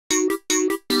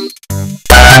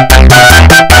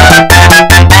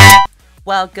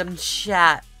Welcome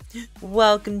chat.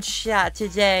 Welcome chat.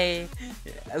 Today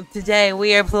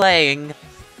we are playing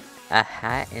A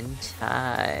Hat in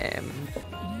Time.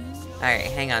 Alright,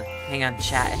 hang on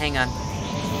chat, hang on.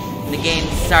 The game's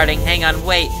starting, hang on,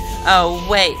 wait.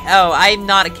 Oh, I'm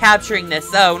not capturing this,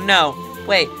 oh no.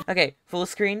 Wait, okay, full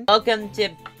screen. Welcome to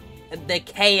the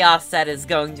chaos that is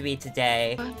going to be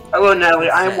today. Hello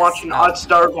Natalie, I am watching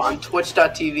Natauskii on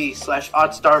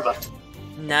twitch.tv/Natauskii.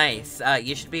 Nice,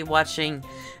 you should be watching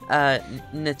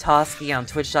Natauskii on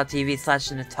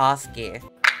twitch.tv/Natauskii.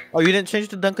 Oh, you didn't change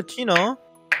the Dunkachino?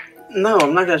 No,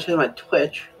 I'm not gonna change my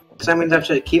Twitch. Because that means I have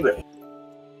to keep it.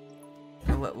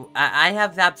 I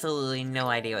have absolutely no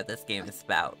idea what this game is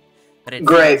about. But it's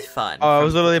Great. Fun. Oh, I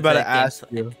was literally about to ask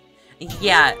you.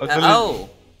 Yeah, oh.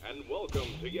 And welcome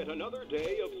to yet another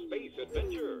day of space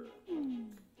adventure.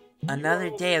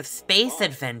 Another day of space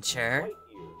adventure?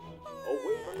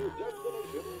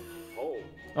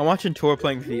 I'm watching Tor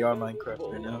playing VR Minecraft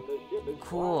right now.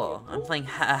 Cool. I'm playing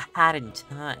A Hat in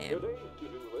Time.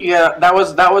 Yeah, that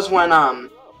was when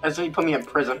that's when you put me in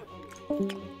prison.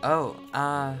 Oh,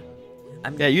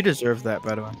 Yeah, you deserve that,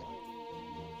 by the way.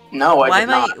 No, I did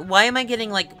not. Why am I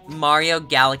getting like Mario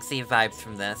Galaxy vibes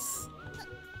from this?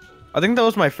 I think that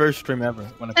was my first stream ever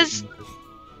when I put you in prison.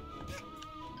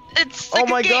 It's Oh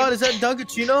my god, is that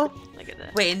Dunkachino? Look at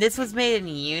that. Wait, and this was made in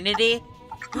Unity?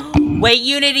 Wait,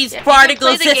 Unity's Yeah, particle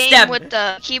you can play the system! game with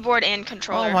the keyboard and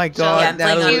controller. Oh my Yeah, god, I'm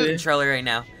playing on Natalie. the controller right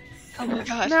now. Oh my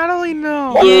god. Natalie,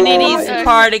 no! Unity's Oh,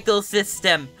 particle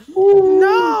system!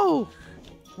 No!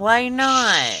 Why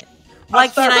not? Why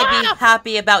can't I be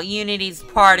happy about Unity's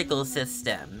particle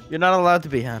system? You're not allowed to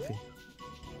be happy.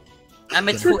 I'm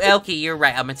a okay, you're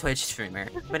right, I'm a Twitch streamer.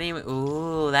 But anyway,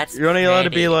 ooh, that's You're only allowed to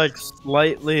be pretty. like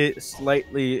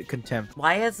slightly contempt.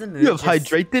 Why has the mood You have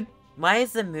hydrated? Why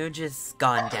has the mood just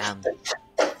gone down?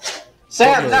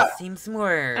 Sam, no. It seems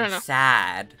more I don't know.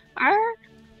 sad.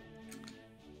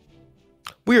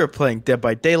 We are playing Dead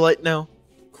by Daylight now.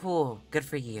 Cool, good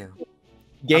for you.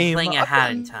 Game. I'm playing A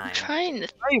Hat in Time. I'm trying to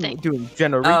I'm think. doing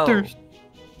generators.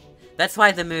 That's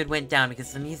why the mood went down,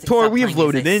 because the music Tor, stopped we have playing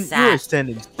loaded because in. it's You're sad.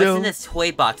 standing What's still. in this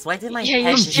toy box? Why did my Yeah, head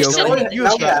you're just just go joking. in You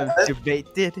have No, gotten yeah.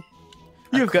 debated. a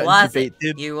You've gotten closet?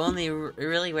 debated. You only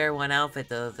really wear one outfit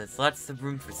though. There's lots of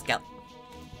room for scalp.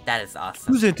 That is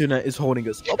awesome. Whose internet is holding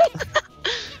us up?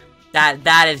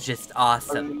 That is just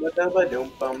awesome.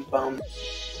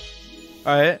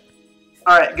 Alright.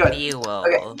 Alright, good. You will.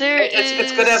 Okay. There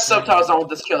It's good to have subtitles on with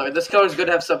this killer. This killer is good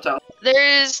to have subtitles.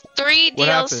 There is 3 What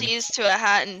happened? DLCs to A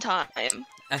Hat in Time.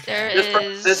 There Okay.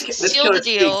 is This Seal killer the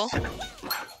Deal,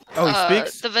 Oh, he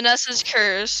speaks? the Vanessa's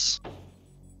Curse,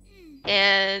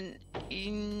 and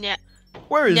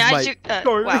Where is my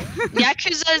door? wow.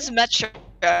 Yakuza's Metro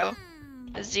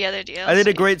is the other DLC. I did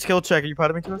a great skill check. Are you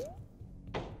proud of me, Tor?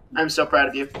 I'm so proud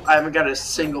of you. I haven't got a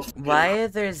single. Why are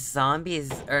there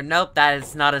zombies? Or nope, that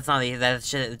is not a zombie. That's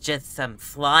just some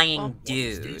flying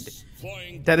dude.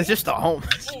 That is just a home.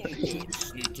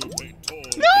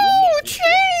 No,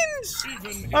 chains!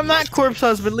 I'm not corpse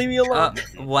husband. Leave me alone.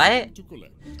 What?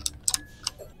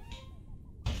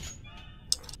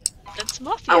 It's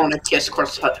Mafia. I want to kiss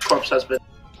corpse husband.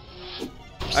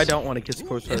 I don't want to kiss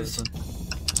corpse husband.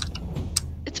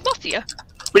 It's Mafia.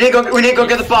 We need to go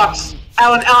get the box.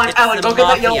 Alan, It's go the get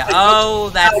that yellow mafia. thing. Oh,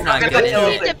 that's Alan, not go good, get that is yellow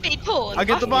You it? need to pay Paul. I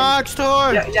get the box,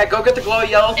 Tor! Yeah, go get the glow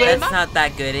yellow thing. That's not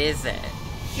that good, is it?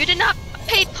 You did not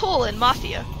pay toll in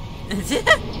Mafia.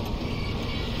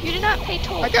 You did not pay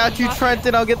toll. I got you, in Mafia.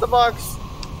 Trenton. I'll get the box.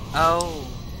 Oh,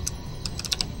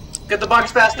 Get the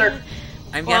box faster.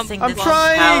 I'm Well, guessing I'm this is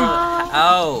trying.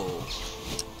 how.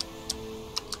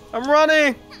 I'm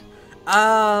running.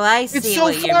 Oh, I see It's so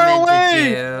what you're far meant away. to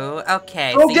do.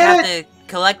 Okay, Go so you get have to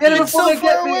collect Get it these. It's before so they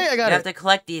get far me. away. I You got have it. to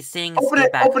collect these things Open to it,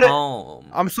 get back open it. home.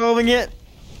 I'm solving it.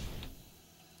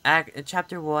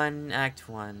 Chapter 1, Act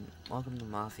 1. Welcome to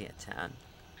Mafia Town.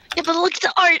 Yeah, but look at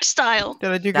the art style.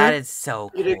 Did I do That good? is so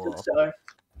You did good, cool. Stellar.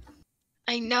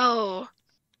 I know.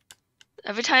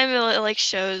 Every time it like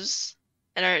shows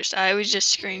an art style, I would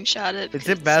just screenshot it. Is because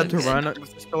it it's bad so to good. run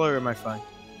with this color or am I fine?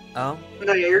 Oh?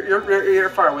 No, yeah, you're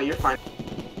far away. You're fine.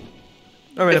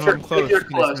 Alright, If if you're- I'm close. if you're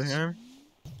can you still close. hear me?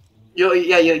 You'll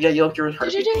hear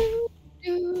heartbeat.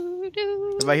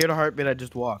 If I hear the heartbeat, I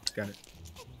just walk. Got it.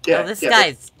 Yeah, Oh, this yeah.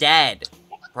 guy's dead.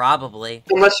 Probably.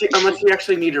 Unless you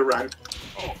actually need to run.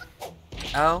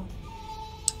 Oh?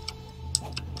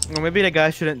 Well, maybe the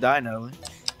guy shouldn't die, Natalie.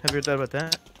 Have you ever thought about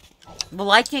that?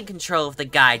 Well, I can't control if the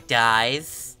guy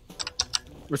dies.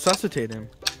 Resuscitate him.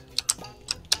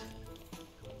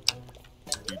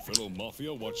 Did fellow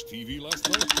Mafia watch TV last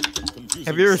night? Confusing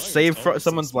Have you ever sights saved how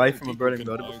someone's life from a people burning can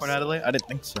building buy before, Natalie? I didn't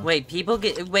think so. Wait,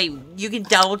 wait, you can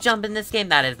double jump in this game?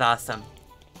 That is awesome.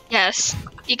 Yes,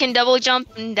 you can double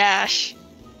jump and dash.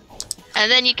 And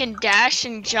then you can dash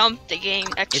and jump to gain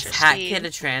Is extra Hat speed. Kid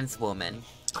a trans woman?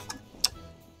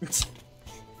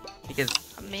 Because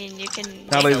I mean, you can.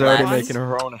 Natalie's make a already lot. making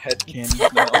her own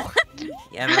headcanon now.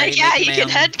 yeah, I'm already Yeah, making you my can own-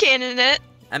 headcanon it.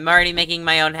 I'm already making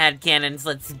my own headcanons.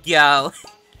 Let's go.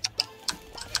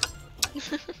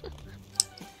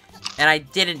 And I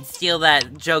didn't steal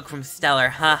that joke from Stellar.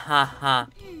 Ha ha ha.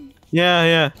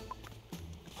 Yeah.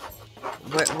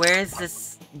 Where is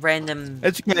this random?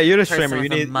 It's yeah. You're the person streamer.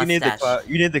 with a You need the mustache? clout.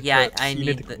 You need the Yeah, clips. I You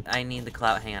need the I need the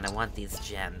clout. Hang on, I want these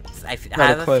gems. I Yeah,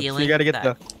 have the a clips. feeling You gotta get that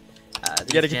you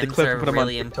these gotta get the gems clip are and put 'em on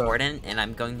really TikTok. important, and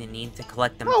I'm going to need to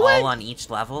collect them Oh, wait. all on each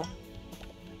level.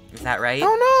 Is that right?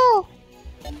 Oh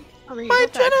I mean, My you don't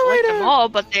have to collect them generator! all,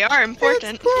 but they are no!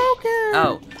 important. It's broken.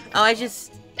 Oh, I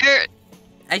just They're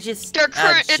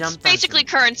jumped it's on basically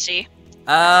some- currency.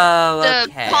 Oh, The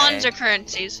okay. pawns are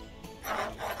currencies.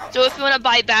 So if you want to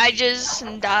buy badges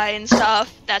and dye and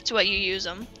stuff, that's what you use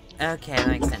them. Okay, that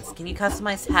makes sense. Can you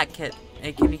customize Hat Kid?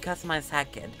 Can you customize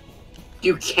Hat Kid?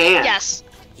 You can. Yes.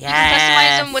 Yes. You can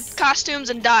customize them with costumes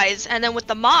and dyes, and then with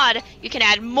the mod, you can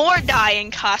add more dye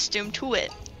and costume to it.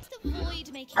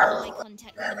 Avoid making eye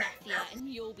contact with the Mafia and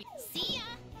you'll be... See ya!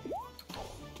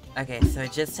 Okay, so I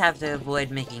just have to avoid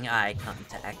making eye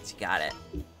contact. Got it.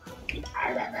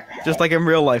 Just like in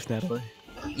real life, Natalie.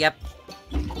 Yep.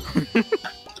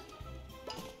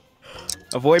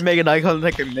 Avoid making eye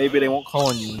contact, and maybe they won't call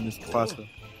on you in this process.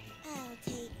 I'll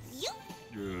take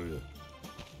you.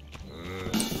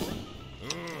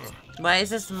 Why is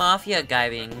this mafia guy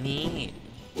being mean?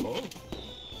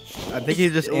 I think he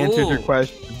just answered your Ooh.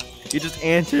 question. He just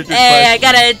answered your Hey, I question.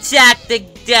 gotta attack the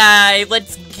guy.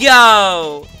 Let's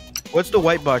go. What's the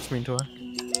white box mean to her?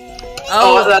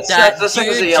 Oh, that's that the same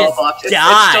as dude the yellow just box. It's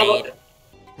died. still,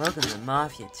 Welcome to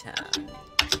Mafia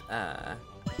Town.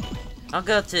 I'll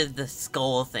go to the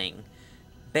skull thing.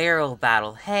 Barrel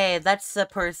battle. Hey, that's the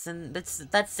person.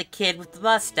 That's the kid with the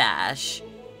mustache.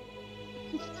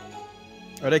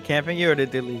 Are they camping you or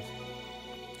did they leave?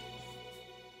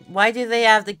 Why do they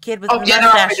have the kid with Oh, the get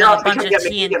off mustache me, on a get bunch off of me, get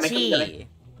me, get me, get TNT?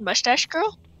 Mustache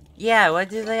girl? Yeah, why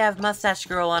do they have mustache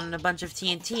girl on a bunch of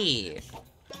TNT?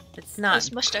 It's not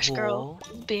This mustache cool. girl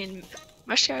being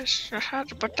mustache.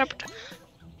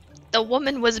 The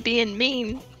woman was being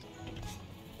mean.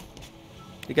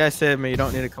 The guy said, "Man, you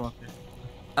don't need to come up here."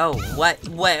 Oh, what?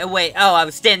 Wait. Oh, I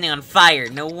was standing on fire.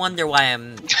 No wonder why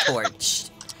I'm torched.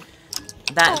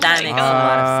 That Oh my makes a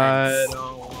lot of sense. I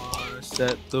don't wanna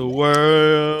set the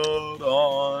world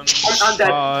on I'm dead.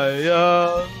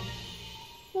 fire.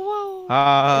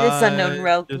 Whoa. This unknown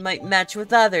rogue might match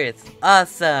with others.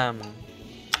 Awesome.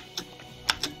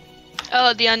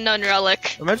 Oh, the unknown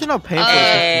relic. Imagine how painful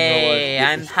Hey, it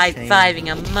I'm is to high-fiving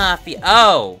a mafia.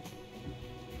 Oh!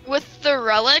 With the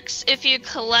relics, if you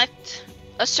collect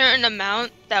a certain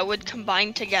amount that would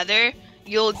combine together,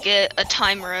 you'll get a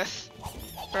time rift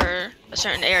for a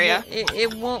certain area.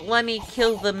 It won't let me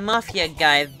kill the mafia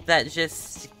guy that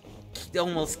just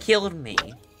almost killed me.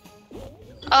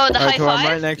 Oh, the high Alright, come on, five?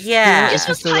 right next Yeah. to you. Just Is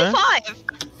he with still high there? five!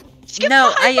 Skip No,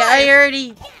 the high I five!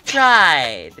 already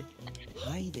tried.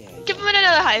 Give him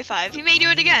another high five. He may do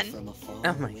it again.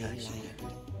 Oh my gosh.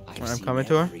 I'm coming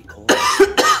to her.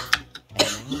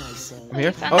 I'm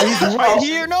here. found Oh, it. he's right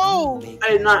here. No. I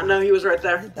did not know he was right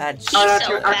there. That's Oh, no, He's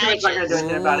so Archimed's not gonna do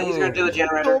anything about it. He's gonna do the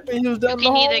generator. Told me he was down You the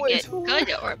can either hallway. get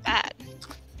good or bad.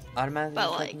 automatically But,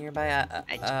 click like, nearby.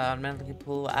 I- Automatically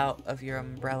pull out of your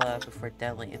umbrella before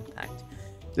deadly impact.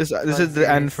 This is the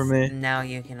end for me. Now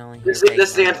you can only. This hear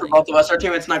is the end for regularly. both of us. Our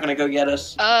teammate's not gonna go get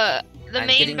us. The I'm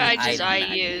main getting the badges item I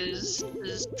magnet. use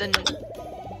is the...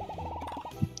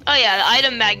 Oh yeah, the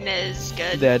item magnet is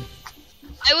good. Dead.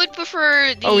 I would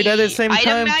prefer the Oh, we died at the same item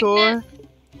time, magnet. Tor.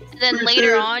 Then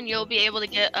later on, you'll be able to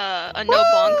get a no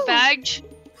bonk badge,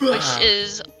 which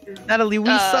is Natalie, we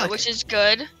suck. which is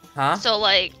good. Huh? So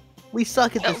like, We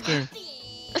suck at this Oh. game.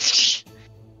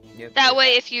 Yep. that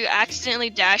way, if you accidentally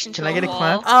dash into Can I get a wall,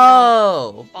 clap? you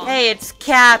Oh, bonk. hey, it's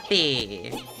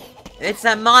Cappy. It's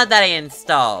a mod that I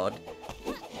installed.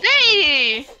 don't-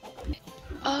 Hey!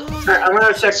 Alright, I'm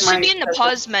gonna check It my. should be in the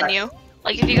pause menu.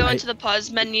 Like if you go into the pause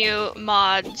menu,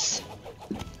 mods,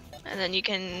 and then you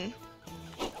can.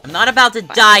 I'm not about to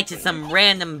die to some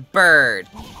random bird.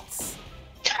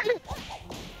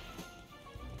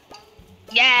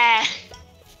 Yeah.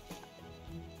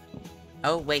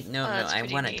 Oh wait, no, that's I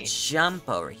pretty want to neat. jump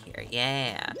over here.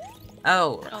 Yeah.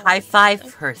 Oh, Oh. high five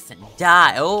person.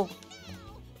 Die. Oh,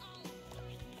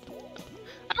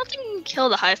 can kill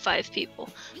the high five people.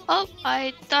 Oh,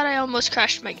 I thought I almost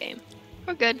crashed my game.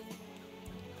 We're good.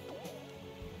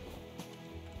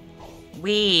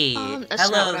 That's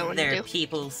not what I Hello wanna there, do.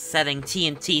 people setting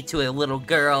TNT to a little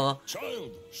girl.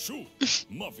 Child, shoot!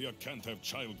 Mafia can't have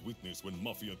child witness when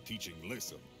Mafia teaching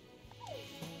lesson.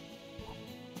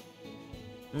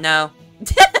 No.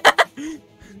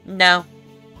 No.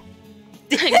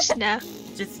 Thanks, nah.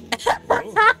 Just.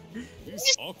 Oh,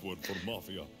 it's awkward for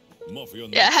Mafia. Mafia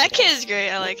Yeah, knows Hat Kid fast. is great.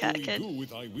 I like What Hat do we Kid. do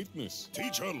with eyewitness?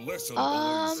 Teach her lesson,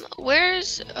 boys.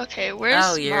 Where's where's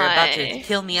Oh, you're my... about to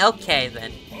kill me? Okay,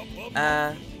 then.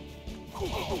 Yeah,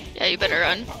 you better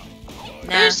run. Nah.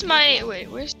 Where's my... Wait,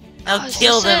 where's... I'll Oh, is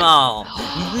kill this them it? all.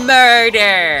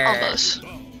 Murder! Almost.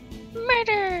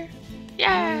 Murder!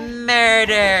 Yeah!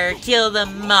 Murder! Kill the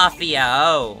mafia!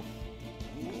 Oh.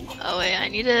 Oh wait, I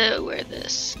need to wear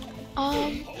this.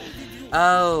 Oh.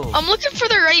 I'm looking for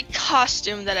the right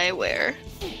costume that I wear.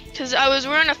 Because I was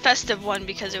wearing a festive one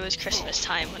because it was Christmas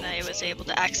time when I was able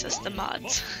to access the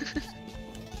mods.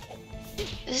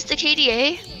 Is this the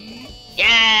KDA?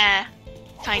 Yeah!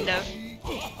 Kind of.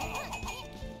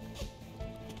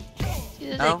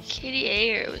 Either the Oh.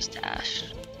 KDA or it was Dash.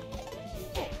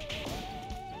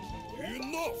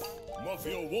 Enough!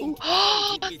 Mafia won't.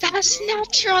 Oh, that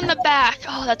snatcher on the back!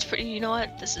 Oh, that's pretty. You know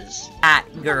what? This is... Hat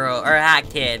girl, or hat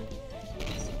kid.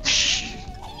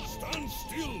 Stand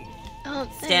still.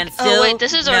 Oh, Stand Oh still? wait,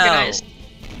 this is No. organized.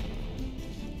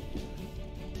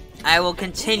 I will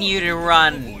continue to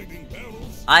run. Avoiding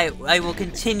barrels. I will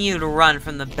continue to run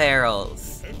from the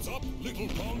barrels. Heads up, little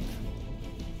punk.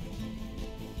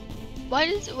 Why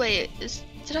does... Wait,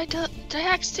 did I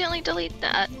accidentally delete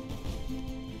that?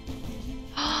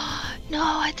 No,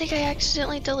 I think I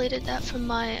accidentally deleted that from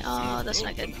my... Oh, that's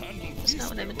not good. That's not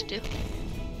what I meant to do.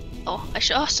 Oh, I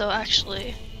should also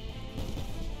actually...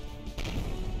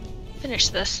 finish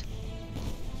this.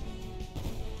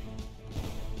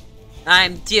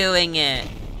 I'm doing it.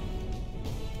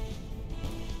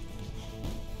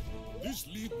 This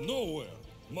lead nowhere.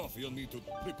 Mafia need to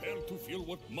prepare to feel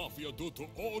what Mafia do to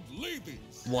old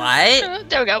ladies. What?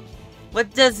 There we go.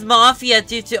 What does mafia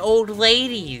do to old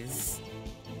ladies?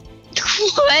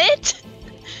 What?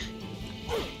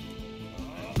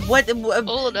 What?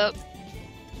 Hold up.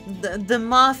 The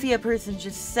mafia person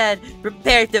just said,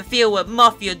 prepare to feel what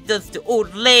mafia does to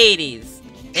old ladies.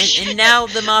 And now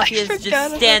the mafia is forgot just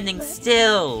about standing that.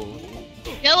 still.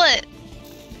 Kill it.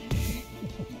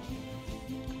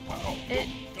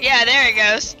 Yeah, there it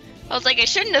goes. I was like, it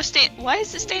shouldn't have stayed. Why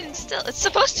is it standing still? It's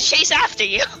supposed to chase after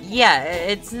you. Yeah,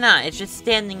 it's not. It's just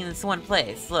standing in this one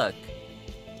place. Look.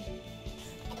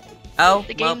 Oh,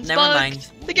 The well, game's never bugged.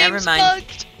 mind. The Never game's mind.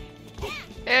 bugged.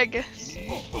 There it goes.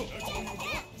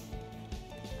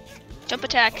 Jump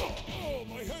attack.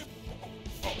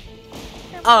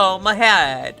 Oh, my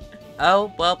head.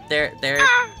 Oh, well,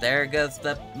 there goes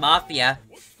the mafia.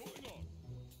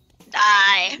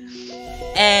 Die.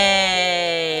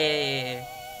 Hey!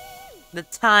 The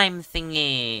time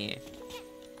thingy.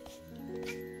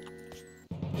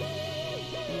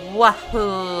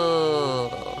 Wahoo!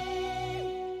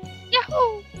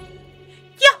 Yahoo!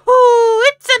 Yahoo!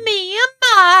 It's a me,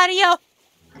 Mario!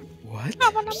 What?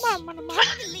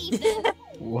 Believe them.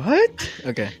 What?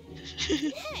 Okay.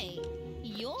 Hey,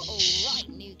 you're all right,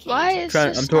 new kid. Why is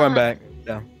this I'm throwing not- back.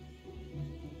 Yeah.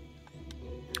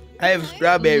 I have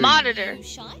strawberry. Monitor. You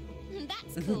shy?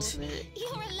 That's cool.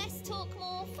 You're a less talk,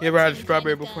 more You ever had a fun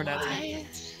strawberry kind of before girl. that?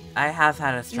 I have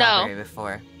had a strawberry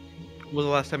before. When was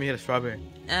the last time you had a strawberry?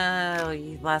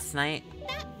 Last night.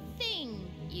 That thing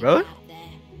you Really? have there.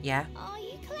 Yeah. Are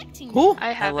you collecting Cool. them?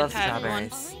 I haven't love had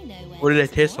strawberries. one. I know where What did to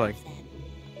it taste start like?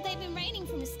 then. They've been raining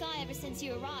from the sky ever since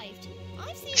you arrived.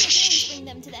 I've seen my friends bring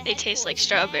them to their They taste like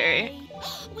headquarters strawberry.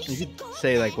 We You should could go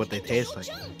say, like, and what they pick up taste your like.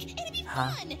 junk. It'd be Huh?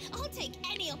 fun. I'll take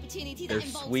any opportunity They're that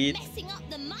involves sweet. messing up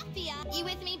the mafia. You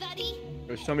with me, buddy?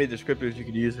 There's so many descriptors you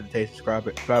could use to taste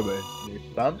strawberry. Strawberry. Your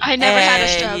thumb? I never had a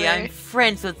Hey, strawberry. I'm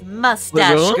friends with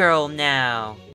Mustache really? Girl now.